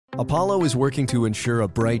Apollo is working to ensure a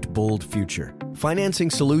bright, bold future,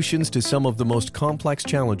 financing solutions to some of the most complex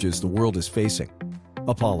challenges the world is facing.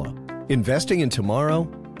 Apollo, investing in tomorrow,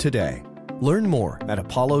 today. Learn more at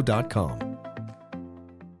apollo.com.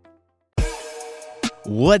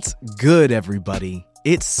 What's good, everybody?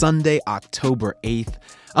 It's Sunday, October 8th.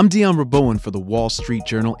 I'm Dion Rabowen for the Wall Street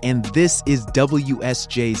Journal, and this is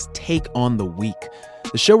WSJ's Take on the Week,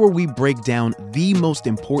 the show where we break down the most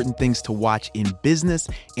important things to watch in business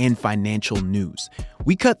and financial news.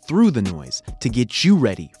 We cut through the noise to get you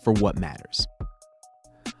ready for what matters.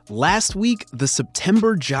 Last week, the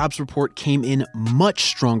September jobs report came in much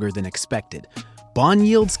stronger than expected. Bond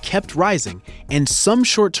yields kept rising, and some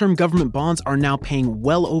short-term government bonds are now paying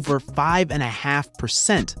well over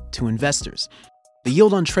 5.5% to investors. The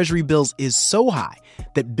yield on Treasury bills is so high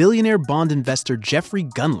that billionaire bond investor Jeffrey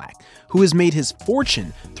Gundlach, who has made his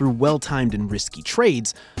fortune through well-timed and risky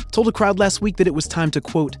trades, told a crowd last week that it was time to,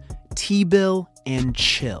 quote, T-bill and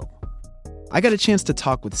chill. I got a chance to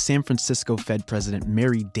talk with San Francisco Fed President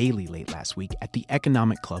Mary Daly late last week at the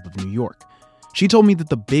Economic Club of New York. She told me that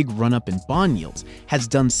the big run-up in bond yields has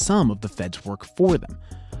done some of the Fed's work for them.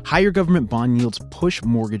 Higher government bond yields push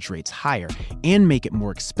mortgage rates higher and make it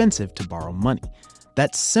more expensive to borrow money.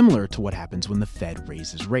 That's similar to what happens when the Fed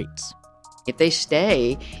raises rates. If they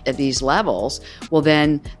stay at these levels, well,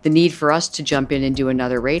 then the need for us to jump in and do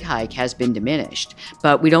another rate hike has been diminished.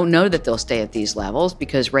 But we don't know that they'll stay at these levels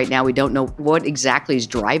because right now we don't know what exactly is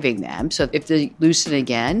driving them. So if they loosen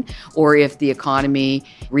again, or if the economy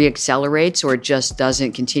reaccelerates or it just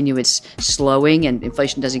doesn't continue its slowing and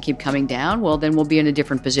inflation doesn't keep coming down, well, then we'll be in a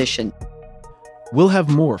different position. We'll have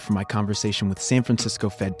more from my conversation with San Francisco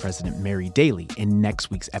Fed President Mary Daly in next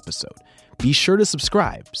week's episode. Be sure to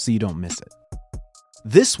subscribe so you don't miss it.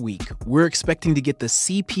 This week, we're expecting to get the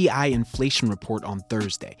CPI inflation report on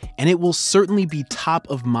Thursday, and it will certainly be top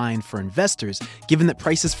of mind for investors given that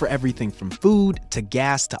prices for everything from food to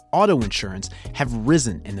gas to auto insurance have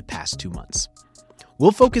risen in the past 2 months.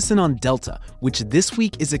 We'll focus in on Delta, which this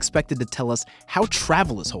week is expected to tell us how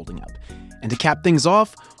travel is holding up. And to cap things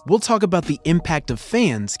off, we'll talk about the impact of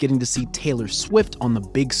fans getting to see Taylor Swift on the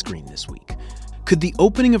big screen this week. Could the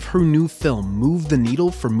opening of her new film move the needle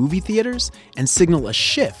for movie theaters and signal a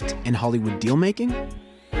shift in Hollywood deal-making?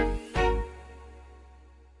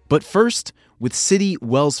 But first, with Citi,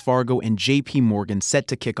 Wells Fargo, and JP Morgan set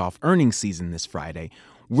to kick off earnings season this Friday,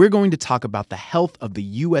 we're going to talk about the health of the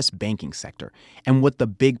U.S. banking sector and what the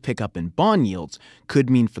big pickup in bond yields could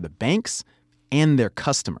mean for the banks and their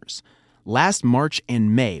customers. Last March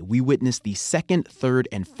and May, we witnessed the second, third,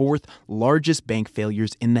 and fourth largest bank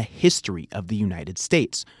failures in the history of the United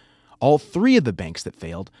States. All three of the banks that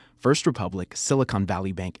failed, First Republic, Silicon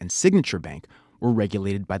Valley Bank, and Signature Bank, were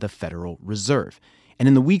regulated by the Federal Reserve. And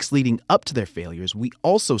in the weeks leading up to their failures, we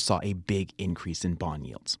also saw a big increase in bond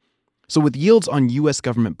yields. So with yields on U.S.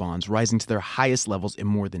 government bonds rising to their highest levels in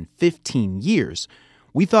more than 15 years,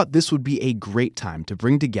 we thought this would be a great time to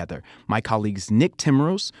bring together my colleagues Nick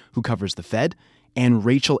Timrose, who covers the Fed, and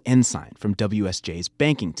Rachel Ensign from WSJ's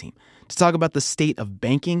banking team to talk about the state of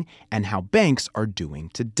banking and how banks are doing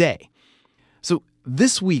today. So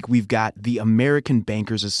this week we've got the American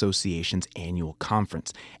Bankers Association's annual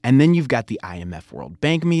conference, and then you've got the IMF World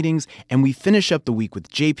Bank meetings, and we finish up the week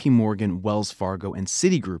with JP Morgan, Wells Fargo, and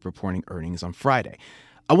Citigroup reporting earnings on Friday.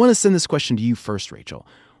 I want to send this question to you first, Rachel.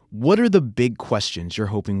 What are the big questions you're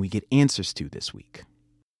hoping we get answers to this week?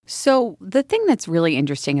 So the thing that's really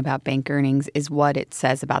interesting about bank earnings is what it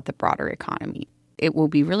says about the broader economy. It will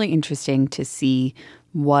be really interesting to see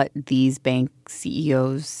what these bank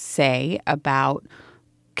CEOs say about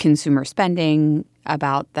consumer spending,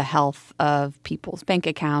 about the health of people's bank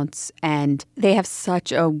accounts. And they have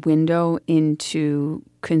such a window into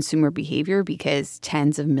consumer behavior because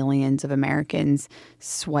tens of millions of Americans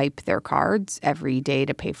swipe their cards every day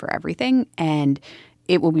to pay for everything. And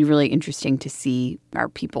it will be really interesting to see, are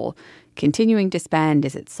people continuing to spend?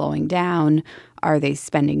 Is it slowing down? Are they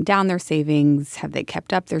spending down their savings? Have they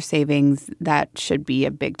kept up their savings? That should be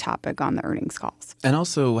a big topic on the earnings calls. And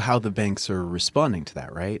also how the banks are responding to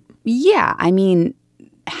that, right? Yeah. I mean,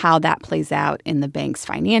 how that plays out in the bank's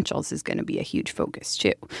financials is going to be a huge focus,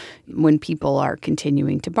 too. When people are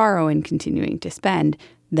continuing to borrow and continuing to spend,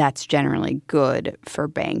 that's generally good for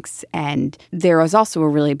banks. And there is also a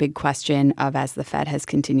really big question of, as the Fed has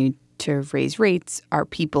continued to raise rates, are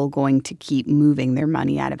people going to keep moving their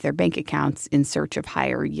money out of their bank accounts in search of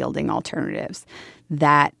higher yielding alternatives?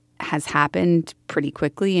 That has happened pretty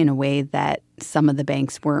quickly in a way that some of the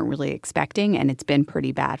banks weren't really expecting, and it's been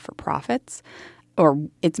pretty bad for profits. or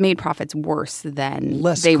it's made profits worse than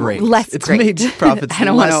less they great. were. Less it's great. made profits I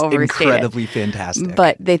don't less want to overstate incredibly it. fantastic.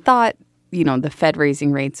 But they thought, the Fed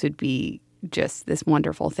raising rates would be just this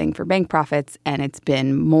wonderful thing for bank profits, and it's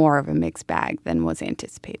been more of a mixed bag than was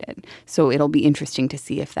anticipated. So it'll be interesting to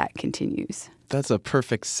see if that continues. That's a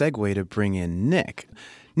perfect segue to bring in Nick.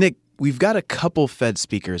 Nick, we've got a couple Fed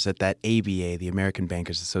speakers at that ABA, the American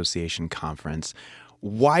Bankers Association conference.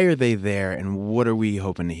 Why are they there, and what are we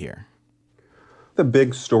hoping to hear? The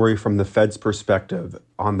big story from the Fed's perspective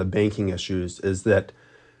on the banking issues is that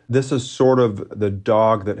this is sort of the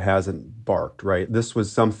dog that hasn't barked, right? This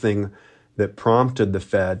was something that prompted the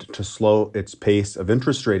Fed to slow its pace of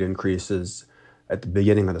interest rate increases at the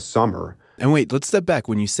beginning of the summer. And wait, let's step back.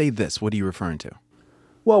 When you say this, what are you referring to?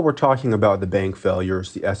 Well, we're talking about the bank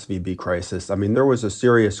failures, the SVB crisis. I mean, there was a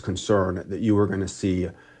serious concern that you were going to see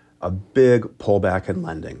a big pullback in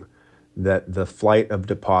lending, that the flight of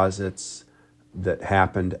deposits that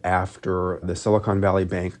happened after the Silicon Valley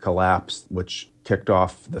Bank collapse, which kicked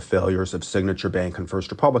off the failures of Signature Bank and First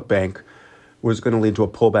Republic Bank, was going to lead to a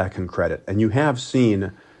pullback in credit. And you have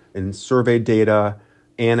seen in survey data,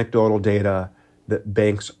 anecdotal data, that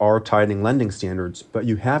banks are tightening lending standards, but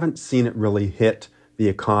you haven't seen it really hit the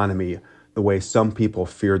economy the way some people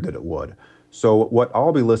feared that it would. So what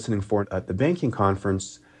I'll be listening for at the banking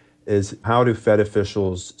conference is how do Fed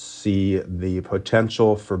officials see the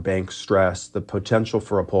potential for bank stress, the potential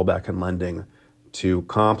for a pullback in lending to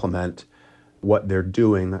complement what they're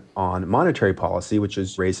doing on monetary policy, which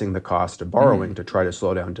is raising the cost of borrowing to try to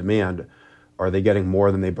slow down demand. Are they getting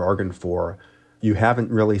more than they bargained for? You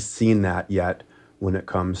haven't really seen that yet when it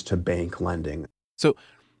comes to bank lending. So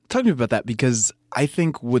talk to me about that, because I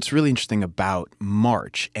think what's really interesting about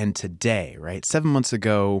March and today, right? 7 months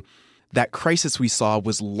ago, that crisis we saw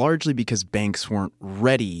was largely because banks weren't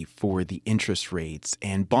ready for the interest rates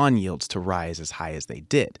and bond yields to rise as high as they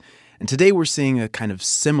did. And today we're seeing a kind of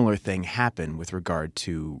similar thing happen with regard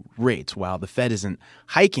to rates. While the Fed isn't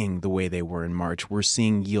hiking the way they were in March, we're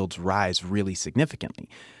seeing yields rise really significantly.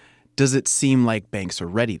 Does it seem like banks are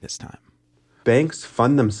ready this time? Banks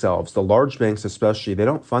fund themselves, the large banks especially, they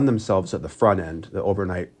don't fund themselves at the front end, the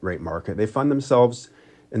overnight rate market. They fund themselves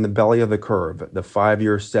in the belly of the curve, the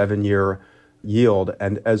 5-year, 7-year yield.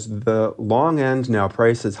 And as the long end now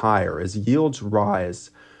prices higher, as yields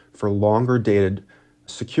rise for longer dated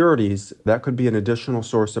securities, that could be an additional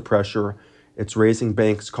source of pressure. It's raising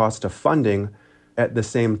banks' cost of funding. At the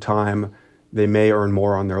same time, they may earn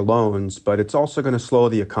more on their loans, but it's also going to slow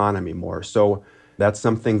the economy more. So that's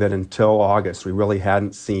something that until August, we really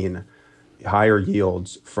hadn't seen higher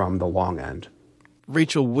yields from the long end.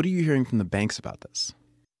 Rachel, what are you hearing from the banks about this?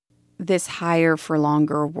 This higher for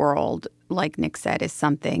longer world, like Nick said, is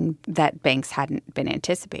something that banks hadn't been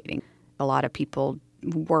anticipating. A lot of people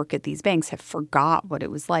who work at these banks have forgot what it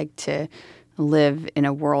was like to live in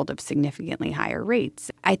a world of significantly higher rates.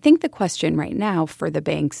 I think the question right now for the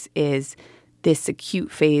banks is this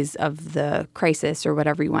acute phase of the crisis, or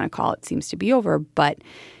whatever you want to call it, seems to be over. But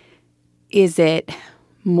is it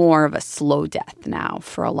more of a slow death now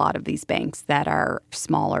for a lot of these banks that are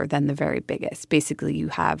smaller than the very biggest? Basically, you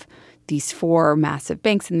have these 4 massive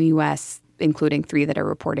banks in the U.S., including 3 that are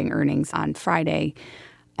reporting earnings on Friday,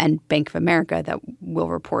 and Bank of America that will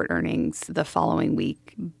report earnings the following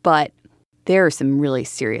week. But there are some really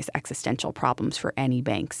serious existential problems for any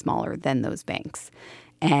bank smaller than those banks.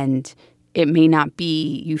 And it may not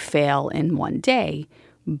be you fail in one day,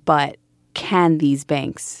 but can these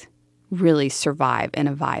banks really survive in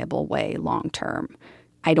a viable way long term?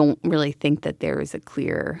 I don't really think that there is a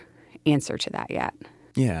clear answer to that yet.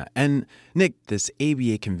 Yeah. And Nick, this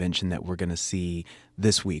ABA convention that we're going to see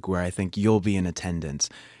this week, where I think you'll be in attendance,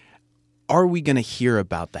 are we going to hear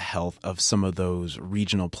about the health of some of those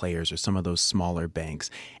regional players or some of those smaller banks?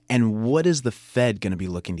 And what is the Fed going to be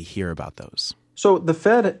looking to hear about those? So the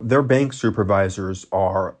Fed, their bank supervisors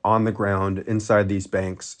are on the ground inside these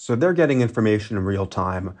banks. So they're getting information in real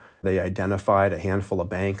time. They identified a handful of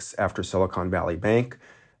banks after Silicon Valley Bank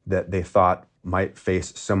that they thought might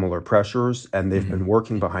face similar pressures. And they've been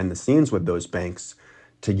working behind the scenes with those banks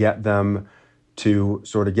to get them to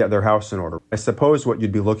sort of get their house in order. I suppose what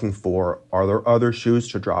you'd be looking for, are there other shoes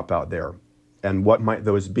to drop out there? And what might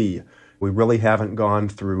those be? We really haven't gone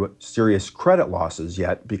through serious credit losses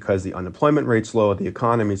yet because the unemployment rate's low, the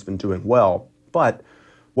economy's been doing well. But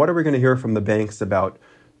what are we going to hear from the banks about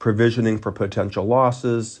provisioning for potential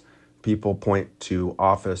losses? People point to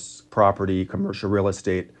office, property, commercial real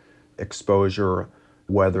estate exposure,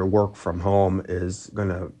 whether work from home is going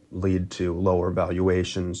to lead to lower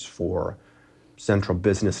valuations for central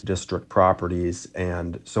business district properties.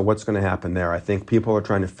 And so what's going to happen there? I think people are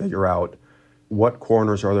trying to figure out what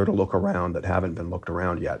corners are there to look around that haven't been looked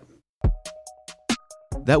around yet?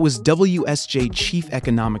 That was WSJ Chief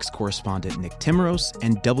Economics Correspondent Nick Timros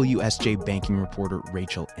and WSJ banking reporter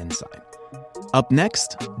Rachel Ensign. Up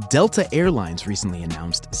next, Delta Airlines recently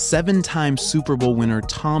announced 7-time Super Bowl winner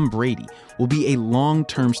Tom Brady will be a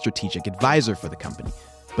long-term strategic advisor for the company.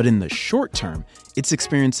 But in the short term, it's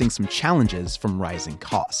experiencing some challenges from rising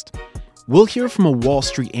cost. We'll hear from a Wall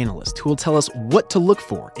Street analyst who will tell us what to look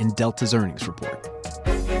for in Delta's earnings report.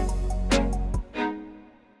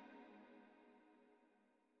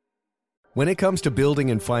 When it comes to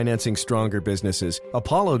building and financing stronger businesses,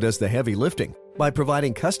 Apollo does the heavy lifting by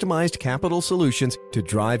providing customized capital solutions to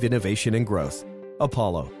drive innovation and growth.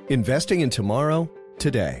 Apollo, investing in tomorrow,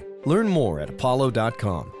 today. Learn more at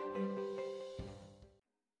apollo.com.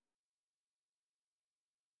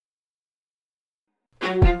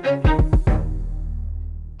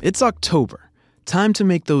 It's October. Time to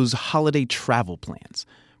make those holiday travel plans.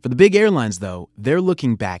 For the big airlines, though, they're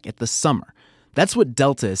looking back at the summer. That's what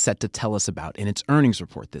Delta is set to tell us about in its earnings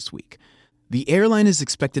report this week. The airline is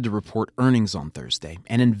expected to report earnings on Thursday,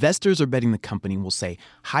 and investors are betting the company will say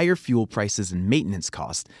higher fuel prices and maintenance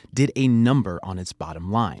costs did a number on its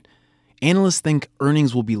bottom line. Analysts think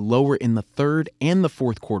earnings will be lower in the third and the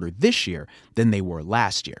fourth quarter this year than they were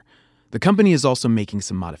last year. The company is also making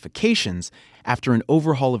some modifications after an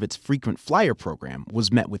overhaul of its frequent flyer program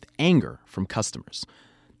was met with anger from customers.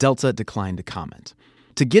 Delta declined to comment.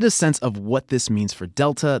 To get a sense of what this means for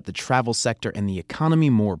Delta, the travel sector, and the economy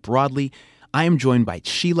more broadly, I am joined by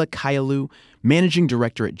Sheila Kahyaoglu, Managing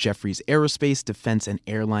Director at Jefferies Aerospace, Defense, and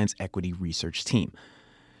Airlines Equity Research Team.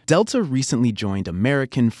 Delta recently joined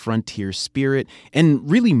American, Frontier, Spirit,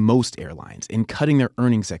 and really most airlines in cutting their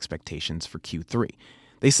earnings expectations for Q3.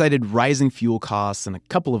 They cited rising fuel costs and a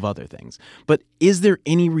couple of other things. But is there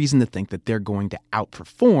any reason to think that they're going to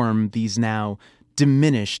outperform these now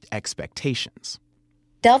diminished expectations?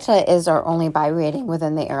 Delta is our only buy rating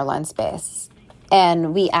within the airline space.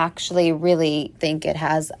 And we actually really think it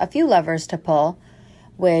has a few levers to pull,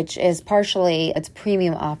 which is partially its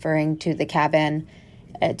premium offering to the cabin,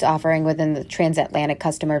 its offering within the transatlantic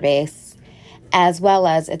customer base, as well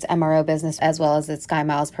as its MRO business, as well as its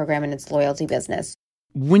SkyMiles program and its loyalty business.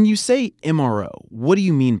 When you say MRO, what do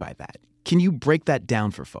you mean by that? Can you break that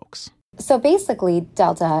down for folks? So basically,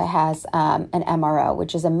 Delta has an MRO,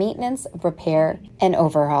 which is a maintenance, repair, and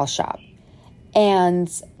overhaul shop.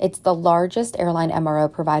 And it's the largest airline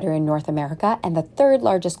MRO provider in North America and the third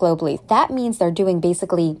largest globally. That means they're doing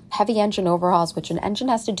basically heavy engine overhauls, which an engine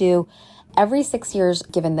has to do every 6 years,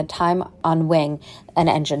 given the time on wing an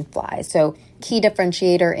engine flies. So key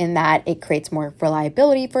differentiator in that it creates more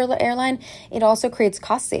reliability for the airline. It also creates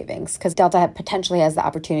cost savings because Delta potentially has the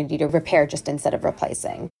opportunity to repair just instead of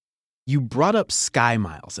replacing. You brought up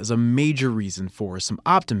SkyMiles as a major reason for some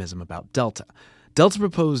optimism about Delta. Delta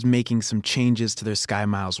proposed making some changes to their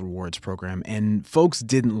SkyMiles rewards program, and folks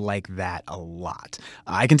didn't like that a lot.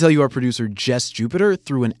 I can tell you our producer, Jess Jupiter,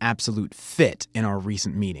 threw an absolute fit in our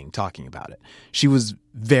recent meeting talking about it. She was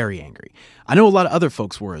very angry. I know a lot of other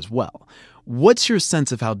folks were as well. What's your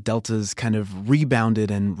sense of how Delta's kind of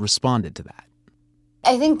rebounded and responded to that?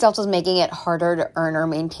 I think Delta's making it harder to earn or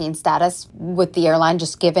maintain status with the airline,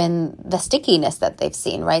 just given the stickiness that they've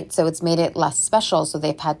seen, right? So it's made it less special. So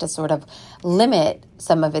they've had to sort of limit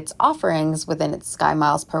some of its offerings within its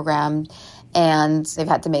SkyMiles program. And they've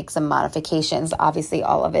had to make some modifications, obviously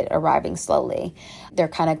all of it arriving slowly. They're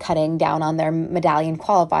kind of cutting down on their medallion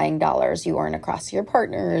qualifying dollars you earn across your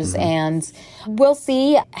partners. And we'll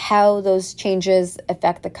see how those changes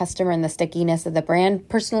affect the customer and the stickiness of the brand.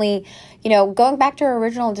 Personally, going back to our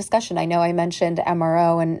original discussion, I know I mentioned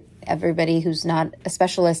MRO, and everybody who's not a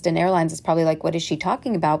specialist in airlines is probably like, what is she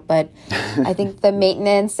talking about? But I think the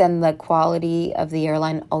maintenance and the quality of the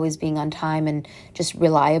airline always being on time and just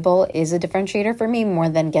reliable is a differentiator for me more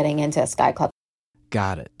than getting into a Sky Club.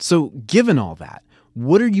 Got it. So given all that,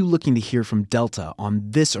 what are you looking to hear from Delta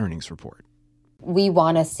on this earnings report? We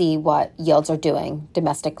want to see what yields are doing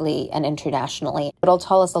domestically and internationally. It'll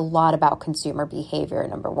tell us a lot about consumer behavior,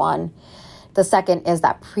 number one. The second is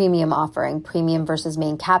that premium offering, premium versus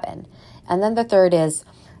main cabin. And then the third is,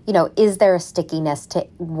 is there a stickiness to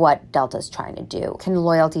what Delta's trying to do? Can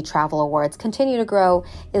loyalty travel awards continue to grow?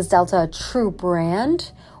 Is Delta a true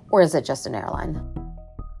brand, or is it just an airline?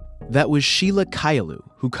 That was Sheila Kahyaoglu,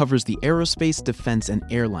 who covers the aerospace, defense, and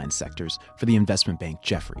airline sectors for the investment bank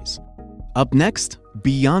Jefferies. Up next,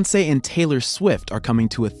 Beyoncé and Taylor Swift are coming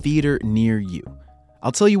to a theater near you.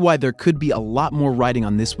 I'll tell you why there could be a lot more riding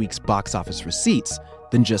on this week's box office receipts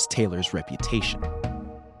than just Taylor's reputation.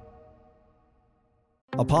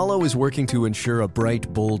 Apollo is working to ensure a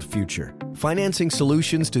bright, bold future, financing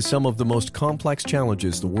solutions to some of the most complex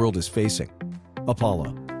challenges the world is facing.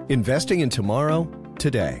 Apollo, investing in tomorrow,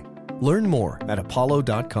 today. Learn more at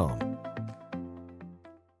apollo.com.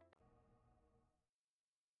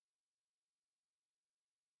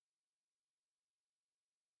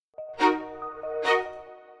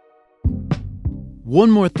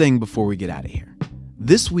 One more thing before we get out of here.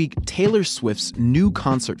 This week, Taylor Swift's new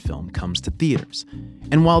concert film comes to theaters.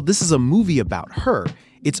 And while this is a movie about her,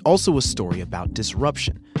 it's also a story about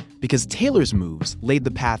disruption, because Taylor's moves laid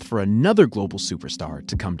the path for another global superstar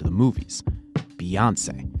to come to the movies,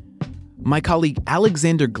 Beyoncé. My colleague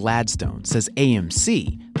Alexander Gladstone says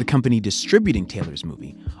AMC, the company distributing Taylor's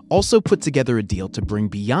movie, also put together a deal to bring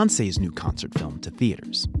Beyoncé's new concert film to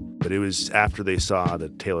theaters. But it was after they saw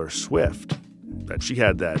that Taylor Swift, that she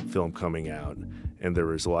had that film coming out, and there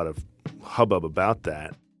was a lot of hubbub about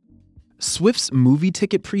that. Swift's movie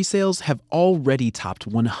ticket pre-sales have already topped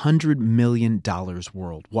 $100 million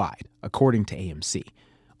worldwide, according to AMC.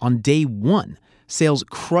 On day one, sales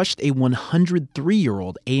crushed a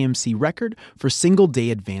 103-year-old AMC record for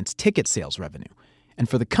single-day advance ticket sales revenue. And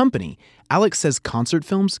for the company, Alex says concert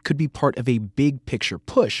films could be part of a big-picture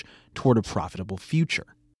push toward a profitable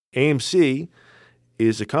future. AMC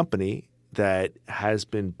is a company that has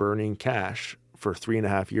been burning cash for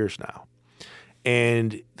 3.5 years now.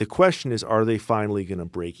 And the question is, are they finally going to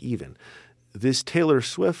break even? This Taylor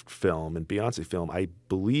Swift film and Beyoncé film, I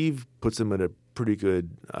believe, puts them in a pretty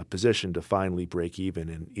good position to finally break even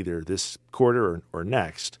in either this quarter or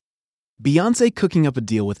next. Beyoncé cooking up a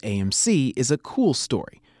deal with AMC is a cool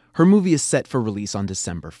story. Her movie is set for release on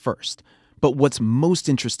December 1st. But what's most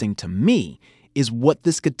interesting to me is what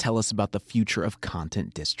this could tell us about the future of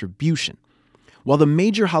content distribution. While the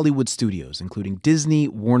major Hollywood studios, including Disney,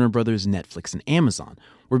 Warner Brothers, Netflix, and Amazon,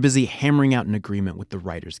 were busy hammering out an agreement with the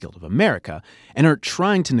Writers Guild of America and are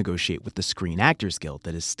trying to negotiate with the Screen Actors Guild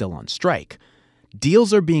that is still on strike,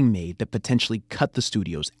 deals are being made that potentially cut the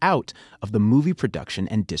studios out of the movie production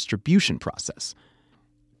and distribution process.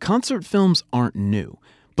 Concert films aren't new,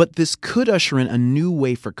 but this could usher in a new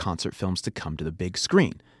way for concert films to come to the big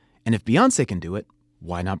screen. And if Beyoncé can do it,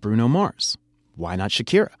 why not Bruno Mars? Why not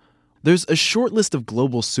Shakira? There's a short list of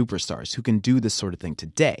global superstars who can do this sort of thing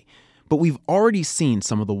today, but we've already seen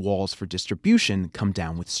some of the walls for distribution come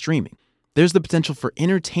down with streaming. There's the potential for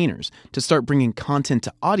entertainers to start bringing content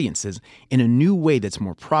to audiences in a new way that's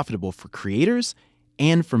more profitable for creators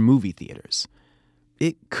and for movie theaters.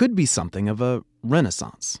 It could be something of a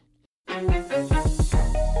renaissance.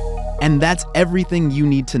 And that's everything you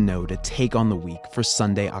need to know to take on the week for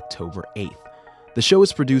Sunday, October 8th. The show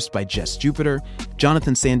is produced by Jess Jupiter.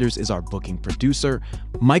 Jonathan Sanders is our booking producer.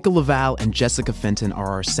 Michael Laval and Jessica Fenton are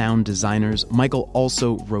our sound designers. Michael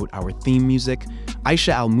also wrote our theme music.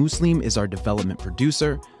 Aisha Al-Muslim is our development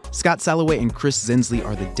producer. Scott Salloway and Chris Zinsley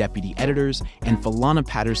are the deputy editors. And Falana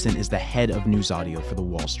Patterson is the head of news audio for the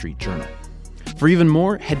Wall Street Journal. For even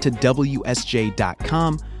more, head to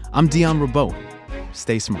WSJ.com. I'm Dion Raboin.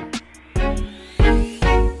 Stay smart.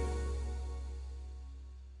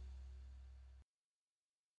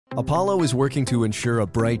 Apollo is working to ensure a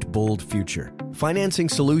bright, bold future, financing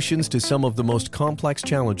solutions to some of the most complex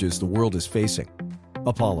challenges the world is facing.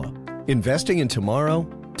 Apollo, investing in tomorrow,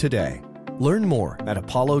 today. Learn more at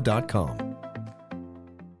apollo.com.